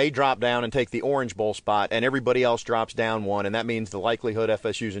playoff, and they drop down and take the Orange Bowl spot, and everybody else drops down one, and that means the likelihood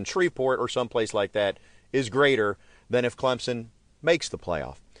FSU's in Shreveport or someplace like that is greater than if Clemson makes the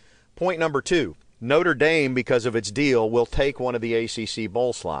playoff. Point number 2, Notre Dame, because of its deal, will take one of the ACC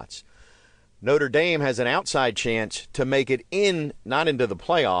bowl slots. Notre Dame has an outside chance to make it in, not into the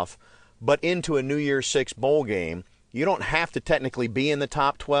playoff, but into a New Year's Six bowl game. You don't have to technically be in the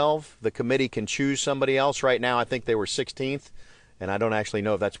top 12. The committee can choose somebody else. Right now, I think they were 16th, and I don't actually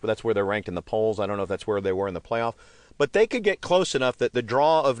know if that's where they're ranked in the polls. I don't know if that's where they were in the playoff. But they could get close enough that the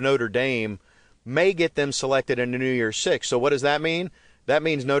draw of Notre Dame may get them selected in the New Year's Six. So what does that mean? That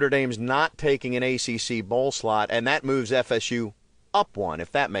means Notre Dame's not taking an ACC bowl slot, and that moves FSU up one,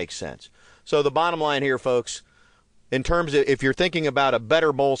 if that makes sense. So the bottom line here, folks, in terms of if you're thinking about a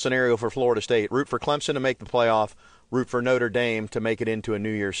better bowl scenario for Florida State, root for Clemson to make the playoff, root for Notre Dame to make it into a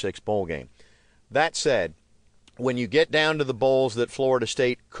New Year's Six bowl game. That said, when you get down to the bowls that Florida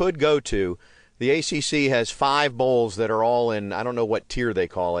State could go to, the ACC has 5 bowls that are all in, I don't know what tier they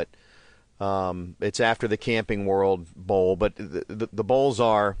call it. It's after the Camping World Bowl, but the bowls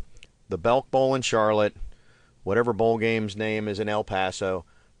are the Belk Bowl in Charlotte, whatever bowl game's name is in El Paso,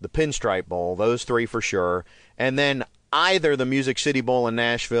 the Pinstripe Bowl, those 3 for sure, and then either the Music City Bowl in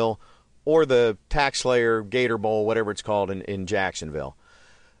Nashville or the Tax Slayer Gator Bowl, whatever it's called, in Jacksonville.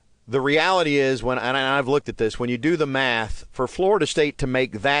 The reality is, and I've looked at this, when you do the math, for Florida State to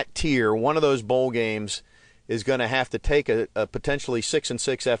make that tier, one of those bowl games is going to have to take a potentially 6-6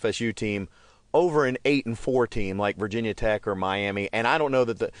 FSU team over an 8-4 team like Virginia Tech or Miami. And I don't know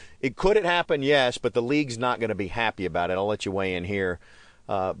that could it happen? Yes, but the league's not going to be happy about it. I'll let you weigh in here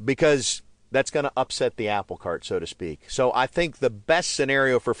because that's going to upset the apple cart, so to speak. So I think the best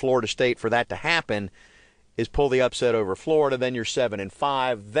scenario for Florida State for that to happen is pull the upset over Florida, then you're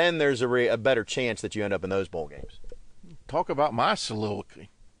 7-5. Then there's a better chance that you end up in those bowl games. Talk about my soliloquy.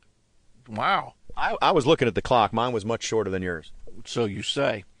 Wow. I was looking at the clock. Mine was much shorter than yours. So you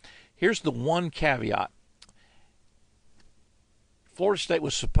say. Here's the one caveat. Florida State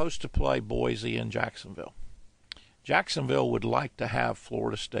was supposed to play Boise and Jacksonville. Jacksonville would like to have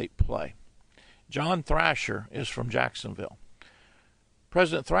Florida State play. John Thrasher is from Jacksonville.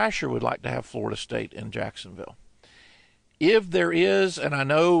 President Thrasher would like to have Florida State in Jacksonville. If there is, and I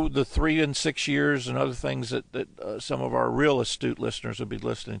know the 3 and 6 years and other things that some of our real astute listeners will be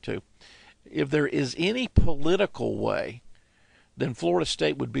listening to, if there is any political way, then Florida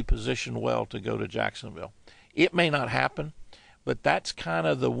State would be positioned well to go to Jacksonville. It may not happen, but that's kind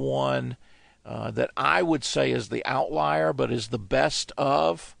of the one that I would say is the outlier, but is the best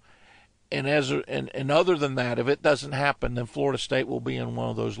of. And other than that, if it doesn't happen, then Florida State will be in one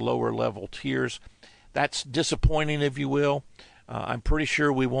of those lower level tiers. That's disappointing, if you will. I'm pretty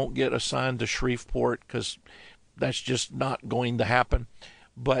sure we won't get assigned to Shreveport because that's just not going to happen.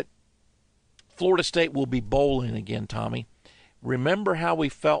 But Florida State will be bowling again, Tommy. Remember how we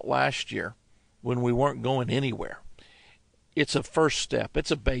felt last year when we weren't going anywhere. It's a first step.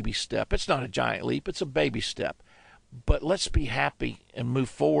 It's a baby step. It's not a giant leap. It's a baby step. But let's be happy and move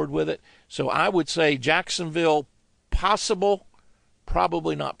forward with it. So I would say Jacksonville, possible,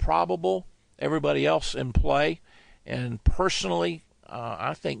 probably not probable. Everybody else in play. And personally,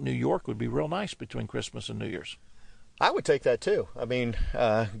 I think New York would be real nice between Christmas and New Year's. I would take that too. I mean,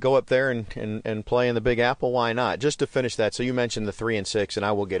 go up there and play in the Big Apple. Why not? Just to finish that, so you mentioned the 3 and 6, and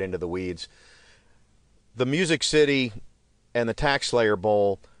I will get into the weeds. The Music City and the Tax Slayer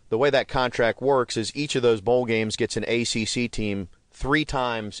Bowl, the way that contract works is each of those bowl games gets an ACC team 3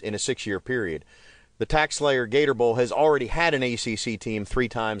 times in a 6-year period. The TaxSlayer Gator Bowl has already had an ACC team 3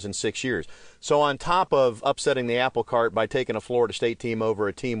 times in 6 years. So on top of upsetting the apple cart by taking a Florida State team over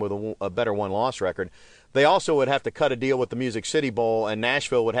a team with a better one-loss record, they also would have to cut a deal with the Music City Bowl, and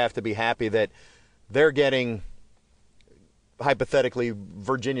Nashville would have to be happy that they're getting, hypothetically,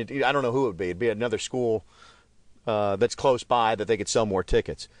 Virginia. I don't know who it would be. It'd be another school that's close by that they could sell more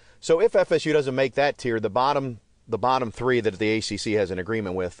tickets. So if FSU doesn't make that tier, the bottom 3 that the ACC has an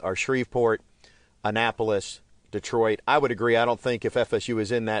agreement with are Shreveport, Annapolis, Detroit. I would agree. I don't think if FSU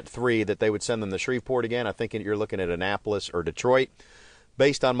is in that 3 that they would send them to Shreveport again. I think you're looking at Annapolis or Detroit.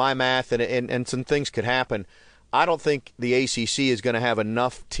 Based on my math, and some things could happen, I don't think the ACC is going to have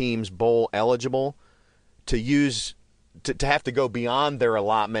enough teams bowl eligible to have to go beyond their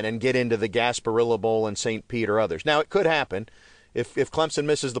allotment and get into the Gasparilla Bowl and St. Pete or others. Now, it could happen. If Clemson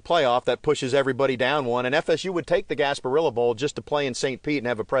misses the playoff, that pushes everybody down one, and FSU would take the Gasparilla Bowl just to play in St. Pete and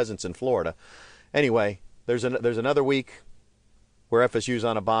have a presence in Florida. Anyway, there's another week where FSU's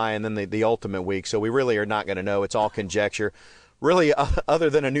on a bye, and then the ultimate week. So we really are not going to know. It's all conjecture. Really, other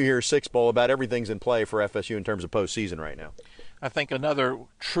than a New Year's Six Bowl, about everything's in play for FSU in terms of postseason right now. I think another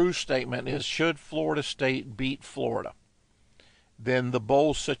true statement is, should Florida State beat Florida, then the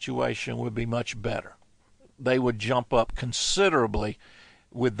bowl situation would be much better. They would jump up considerably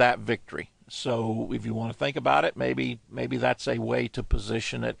with that victory. So if you want to think about it, maybe that's a way to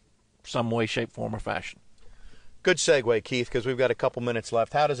position it some way, shape, form, or fashion. Good segue, Keith, because we've got a couple minutes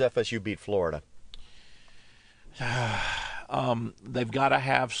left. How does FSU beat Florida? They've got to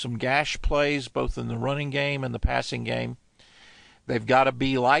have some gash plays, both in the running game and the passing game. They've got to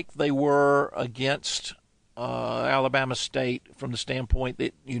be like they were against Alabama State from the standpoint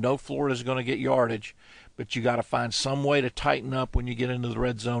that Florida's going to get yardage, but you got to find some way to tighten up when you get into the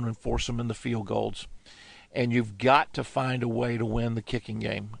red zone and force them into field goals. And you've got to find a way to win the kicking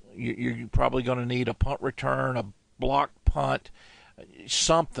game. You're probably going to need a punt return, a blocked punt,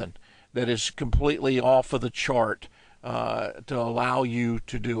 something that is completely off of the chart to allow you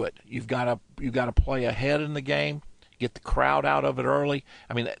to do it. You've got to play ahead in the game, get the crowd out of it early.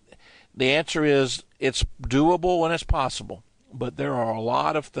 I mean, the answer is it's doable and it's possible, but there are a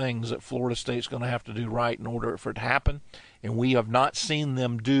lot of things that Florida State's going to have to do right in order for it to happen, and we have not seen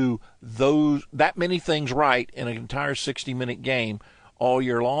them do that many things right in an entire 60-minute game all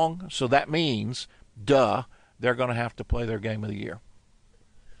year long. So that means, they're going to have to play their game of the year.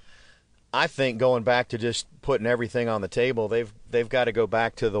 I think going back to just putting everything on the table, they've got to go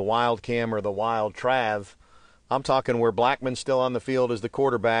back to the wild Cam or the wild Trav. I'm talking where Blackman's still on the field as the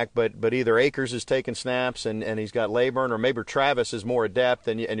quarterback, but either Akers is taking snaps and he's got Layburn, or maybe Travis is more adept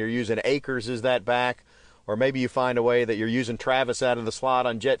and you're using Akers as that back, or maybe you find a way that you're using Travis out of the slot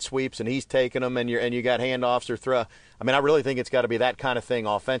on jet sweeps and he's taking them and you got handoffs or throw. I mean, I really think it's got to be that kind of thing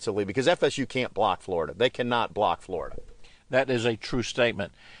offensively, because FSU can't block Florida. They cannot block Florida. That is a true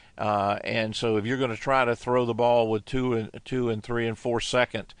statement. And so if you're going to try to throw the ball with 2 and 3 and 4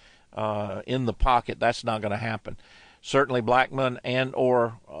 second in the pocket, that's not going to happen. Certainly Blackman and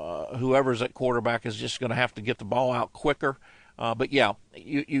or whoever's at quarterback is just going to have to get the ball out quicker. But, yeah,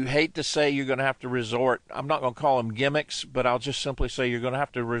 you hate to say you're going to have to resort. I'm not going to call them gimmicks, but I'll just simply say you're going to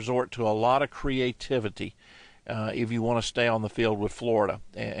have to resort to a lot of creativity if you want to stay on the field with Florida.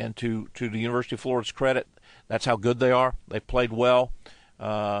 And to the University of Florida's credit, that's how good they are. They played well.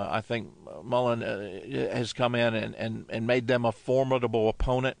 I think Mullen has come in and made them a formidable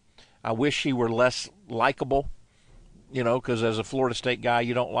opponent. I wish he were less likable, because as a Florida State guy,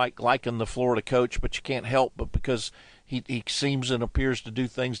 you don't liking the Florida coach, but you can't help but because he seems and appears to do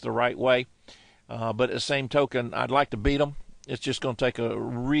things the right way. But at the same token, I'd like to beat him. It's just going to take a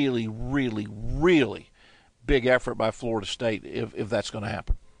really, really, really big effort by Florida State if that's going to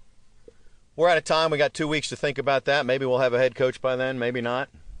happen. We're out of time. We got 2 weeks to think about that. Maybe we'll have a head coach by then, maybe not.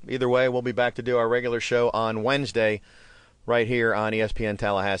 Either way, we'll be back to do our regular show on Wednesday right here on ESPN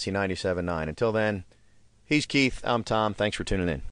Tallahassee 97.9. Until then, he's Keith. I'm Tom. Thanks for tuning in.